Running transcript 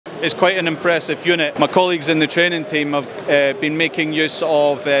is quite an impressive unit. My colleagues in the training team have been making use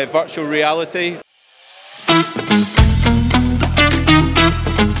of virtual reality.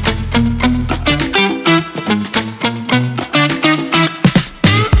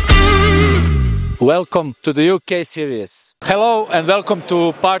 Welcome to the UK series. Hello and welcome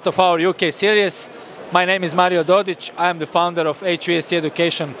to part of our UK series. My name is Mario Dodic. I am the founder of HVAC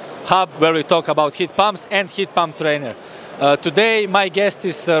Education Hub, where we talk about heat pumps and heat pump trainer. Today my guest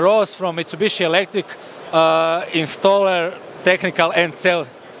is Ross from Mitsubishi Electric, installer, technical and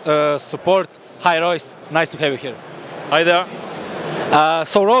sales support. Hi Ross, nice to have you here. Hi there.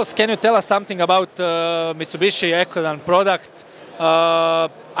 So Ross, can you tell us something about Mitsubishi Ecodan product?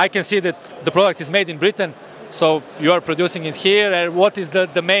 I can see that the product is made in Britain, so you are producing it here. And what is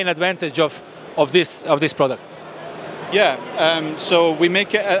the main advantage of this product? Yeah, so we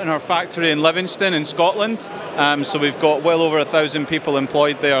make it in our factory in Livingston in Scotland. So we've got well over 1,000 people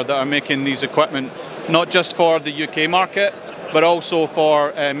employed there that are making these equipment, not just for the UK market, but also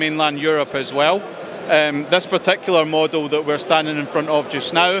for mainland Europe as well. This particular model that we're standing in front of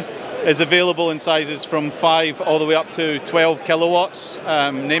just now is available in sizes from 5 all the way up to 12 kilowatts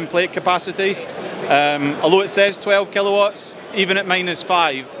nameplate capacity. Although it says 12 kilowatts, even at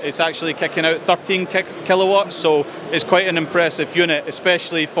 -5, it's actually kicking out 13 kilowatts, so it's quite an impressive unit,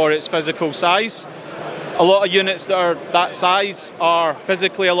 especially for its physical size. A lot of units that are that size are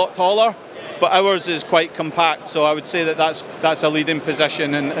physically a lot taller, but ours is quite compact, so I would say that that's a leading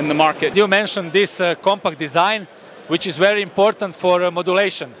position in the market. You mentioned this compact design, which is very important for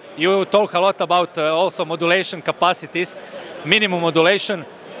modulation. You talk a lot about also modulation capacities, minimum modulation,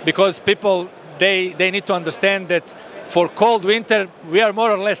 because people they need to understand that for cold winter we are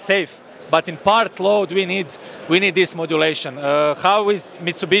more or less safe, but in part load we need this modulation. How is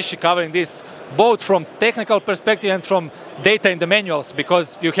Mitsubishi covering this, both from technical perspective and from data in the manuals,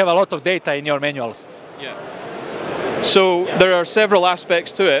 because you have a lot of data in your manuals? Yeah. So there are several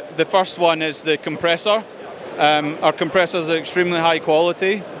aspects to it. The first one is the compressor. Our compressors are extremely high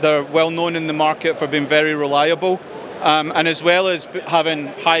quality. They're well known in the market for being very reliable. And as well as having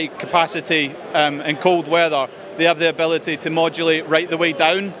high capacity in cold weather, they have the ability to modulate right the way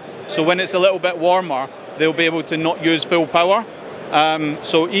down. So when it's a little bit warmer, they'll be able to not use full power.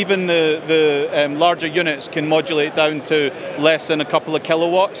 So even the larger units can modulate down to less than a couple of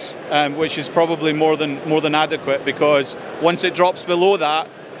kilowatts, which is probably more than adequate, because once it drops below that,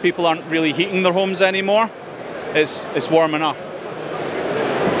 people aren't really heating their homes anymore. It's warm enough.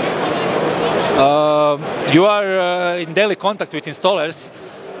 You are in daily contact with installers.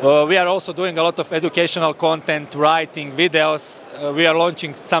 We are also doing a lot of educational content, writing videos. We are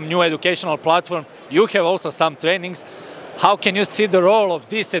launching some new educational platform. You have also some trainings. How can you see the role of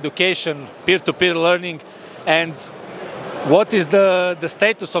this education, peer-to-peer learning, and what is the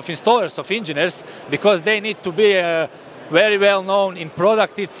status of installers, of engineers, because they need to be very well known in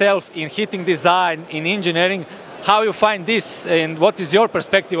product itself, in heating design, in engineering. How you find this, and what is your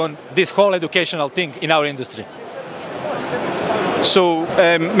perspective on this whole educational thing in our industry? So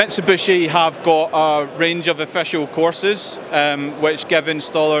Mitsubishi have got a range of official courses which give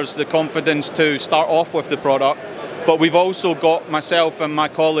installers the confidence to start off with the product, but we've also got myself and my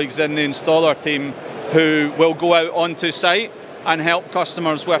colleagues in the installer team who will go out onto site and help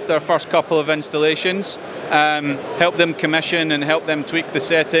customers with their first couple of installations, help them commission and help them tweak the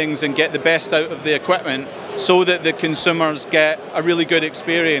settings and get the best out of the equipment, so that the consumers get a really good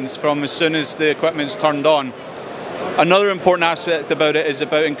experience from as soon as the equipment's turned on. Another important aspect about it is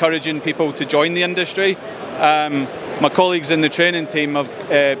about encouraging people to join the industry. My colleagues in the training team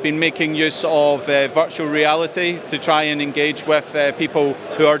have been making use of virtual reality to try and engage with people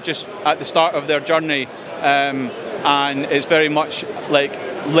who are just at the start of their journey, and it's very much like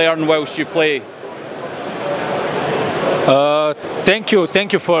learn whilst you play. Thank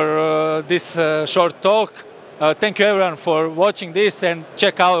you for this short talk. Thank you everyone for watching this, and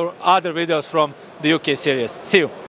check out other videos from the UK series. See you.